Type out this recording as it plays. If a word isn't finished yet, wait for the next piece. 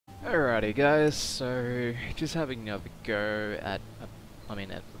Alrighty guys, so just having another go at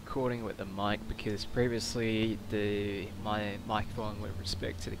at recording with the mic, because previously my microphone with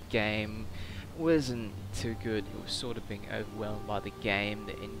respect to the game wasn't too good. It was sort of being overwhelmed by the game,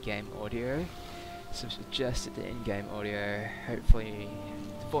 the in-game audio. So I've adjusted the in-game audio. Hopefully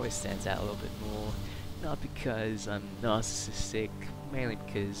the voice stands out a little bit more. Not because I'm narcissistic, mainly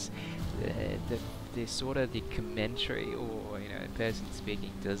because the sort of the commentary, or the person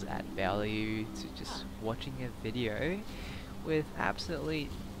speaking does add value to just watching a video with absolutely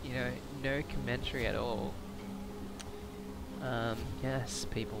no commentary at all. Yes,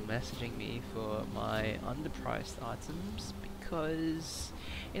 people messaging me for my underpriced items because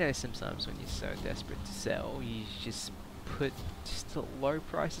sometimes when you're so desperate to sell, you just put low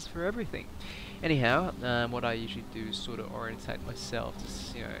prices for everything. Anyhow, what I usually do is sort of orientate myself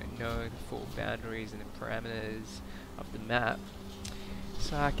to know the full boundaries and the parameters of the map,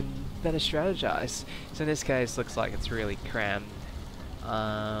 so I can better strategize. So in this case, looks like it's really crammed.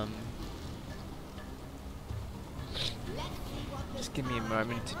 Just give me a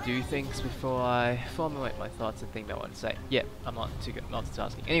moment to do things before I formulate my thoughts and think about what to say. Yep, I'm not too good at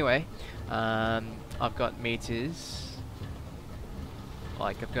multitasking. Anyway, I've got meters.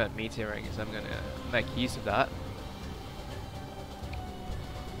 I've got metering, so I'm going to make use of that.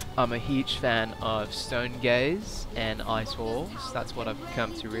 I'm a huge fan of stone gaze and ice walls. That's what I've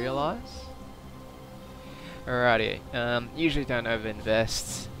come to realise. Alrighty, usually don't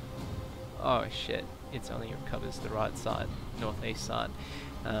overinvest. Oh shit, it only covers the right side, northeast side.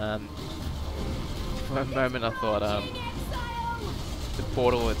 For a moment I thought the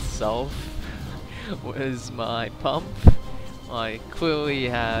portal itself was my pump. I'm clearly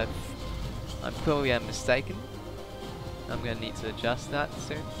mistaken. I'm going to need to adjust that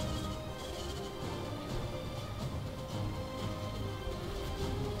soon.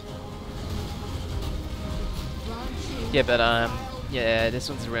 Yeah, but yeah, this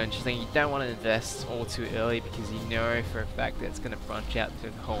one's real interesting. You don't want to invest all too early because you know for a fact that it's going to branch out to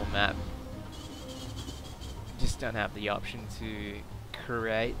the whole map. You just don't have the option to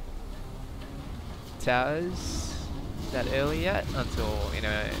create towers that early yet, until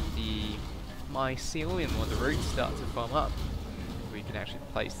the mycelium or the roots start to form up, where you can actually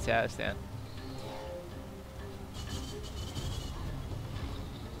place towers down.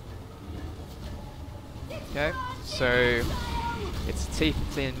 Okay, so it's a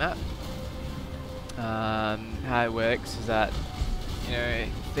T15 map. How it works is that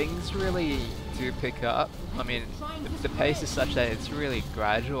things really do pick up. I mean, the pace is such that it's really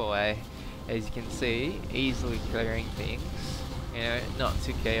gradual, as you can see, easily clearing things, not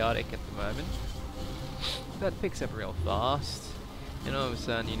too chaotic at the moment, but it picks up real fast, and all of a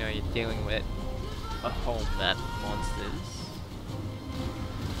sudden, you're dealing with a whole map of monsters.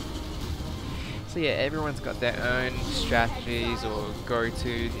 So yeah, everyone's got their own strategies or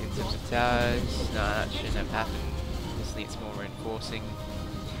go-to in terms of towers. No, that shouldn't have happened. This needs more reinforcing.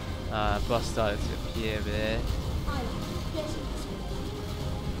 Boss started to appear there.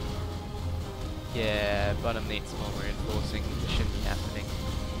 Yeah, bottom needs more reinforcing. It shouldn't be happening.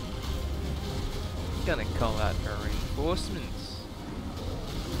 Gonna call out for reinforcements.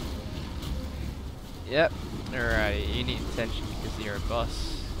 Yep. Alright, you need attention because you're a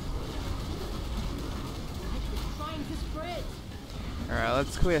boss. Alright,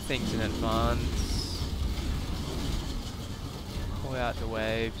 let's clear things in advance. Pull out the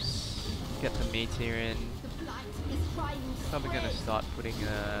waves. Get the meteor in. Probably gonna start putting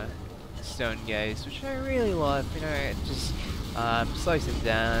stone gaze, which I really love. It just slows him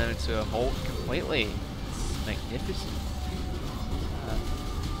down to a halt completely. It's magnificent.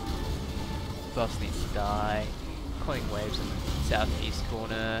 Boss needs to die. Clearing waves in the southeast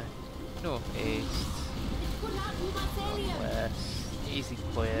corner, northeast, northwest. Easy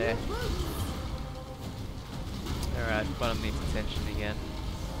clear. Alright, bottom needs attention again.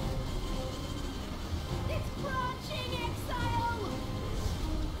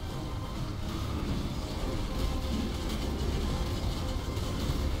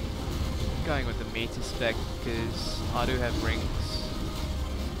 Going with the meter spec because I do have rings.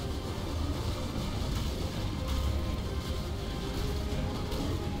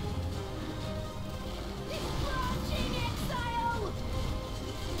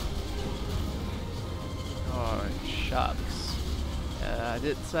 Oh shucks. I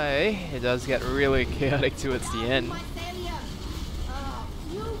did say it does get really chaotic towards the end.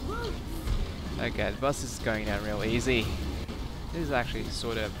 Okay, the boss is going down real easy. This is actually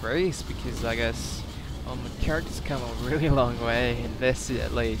sort of a breeze because I guess the character's come a really long way, invested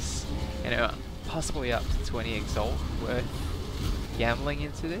at least, possibly up to 20 Exalt worth. gambling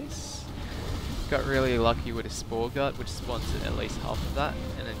into this. Got really lucky with a Spore Gut, which spawns at least half of that,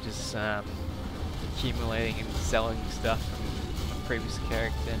 and then just accumulating and selling stuff from a previous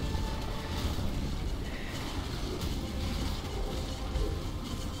character.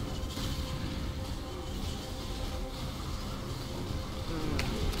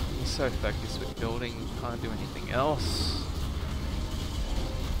 He's so focused with building, can't do anything else.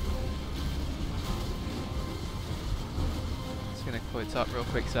 Gonna close up real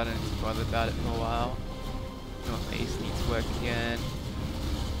quick so I don't need to bother about it for a while. Northeast needs work again.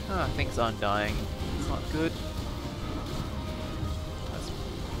 Ah, things aren't dying. It's not good. Let's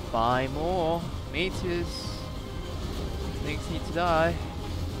buy more meters. Things need to die.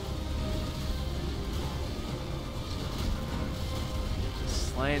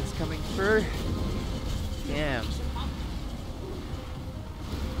 Slane's coming through. Damn.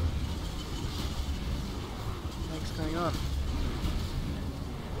 What's going on?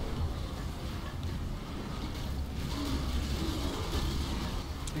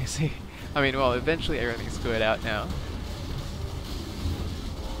 See, I mean, well, eventually everything's squared out now.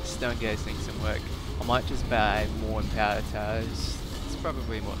 Stone Gaze needs some work. I might just buy more powder towers. It's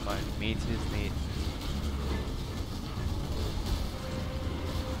probably what my meters need.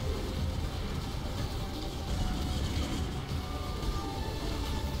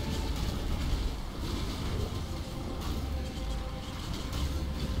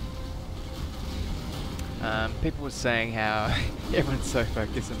 People were saying how everyone's so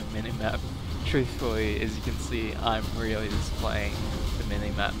focused on the minimap. Truthfully, as you can see, I'm really just playing the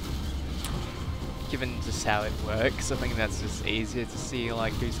minimap. Given just how it works, I think that's just easier to see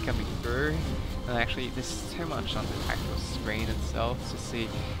like who's coming through. And actually, there's too much on the actual screen itself to see,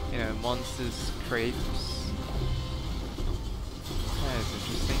 you know, monsters, creeps. That is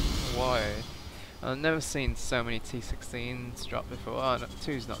interesting. Whoa. I've never seen so many T16s drop before. Oh, no,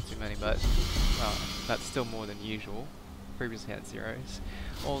 two's not too many, but well, that's still more than usual. Previously had zeros.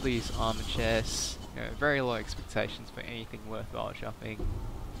 All these armor chests, you know, very low expectations for anything worthwhile shopping.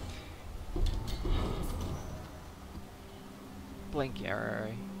 Blink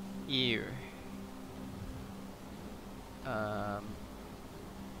arrow. Ew.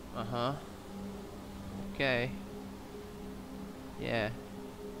 Okay. Yeah.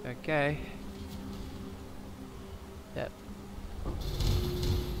 Okay. Yep.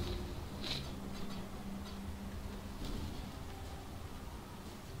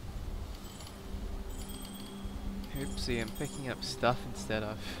 Oopsie, I'm picking up stuff instead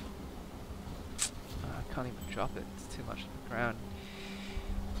of... I can't even drop it, it's too much on the ground.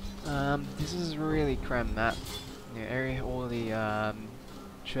 This is a really crammed map. You know, area all the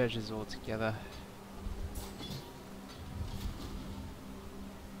treasures all together.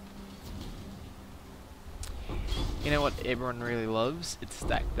 You know what everyone really loves? It's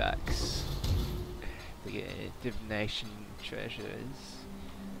stack packs. The divination treasures.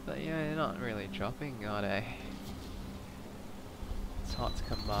 But yeah, they're not really dropping, are they? It's hard to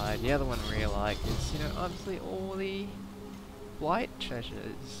come by. The other one I really like is, you know, obviously all the Blight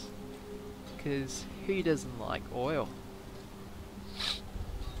treasures. Because who doesn't like oil?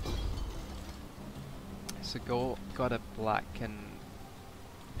 So got a black and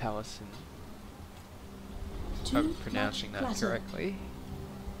Palison. Hope I'm pronouncing that correctly.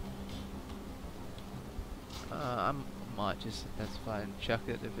 I might just identify and chuck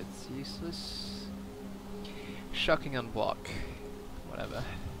it if it's useless. Shocking unblock. Whatever.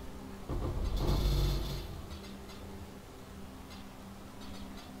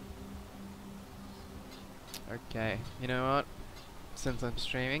 Okay, you know what? Since I'm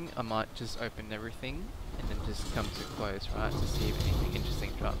streaming, I might just open everything and then just come to close, right, to see if anything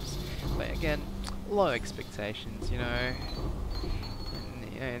interesting drops. But again, low expectations, you know.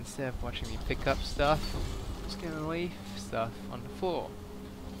 And you know, instead of watching me pick up stuff, I'm just gonna leave stuff on the floor.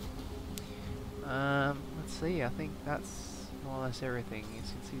 Let's see, I think that's more or less everything. You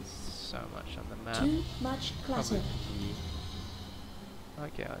can see so much on the map. Too much clutter.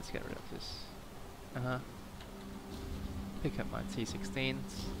 Okay, let's get rid of this. Pick up my T16s,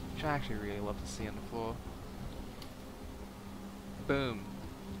 which I actually really love to see on the floor. Boom.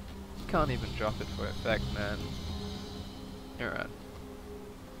 Can't even drop it for effect, man. Alright.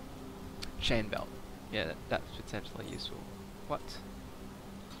 Chain belt. Yeah, that's potentially useful. What?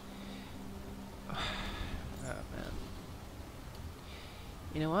 Oh man.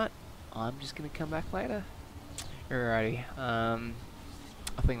 You know what? I'm just gonna come back later. Alrighty. I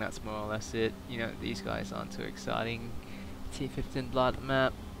think that's more or less it. You know, these guys aren't too exciting. T15 blood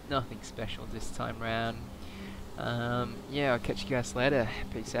map, nothing special this time round. Yeah, I'll catch you guys later.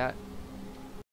 Peace out.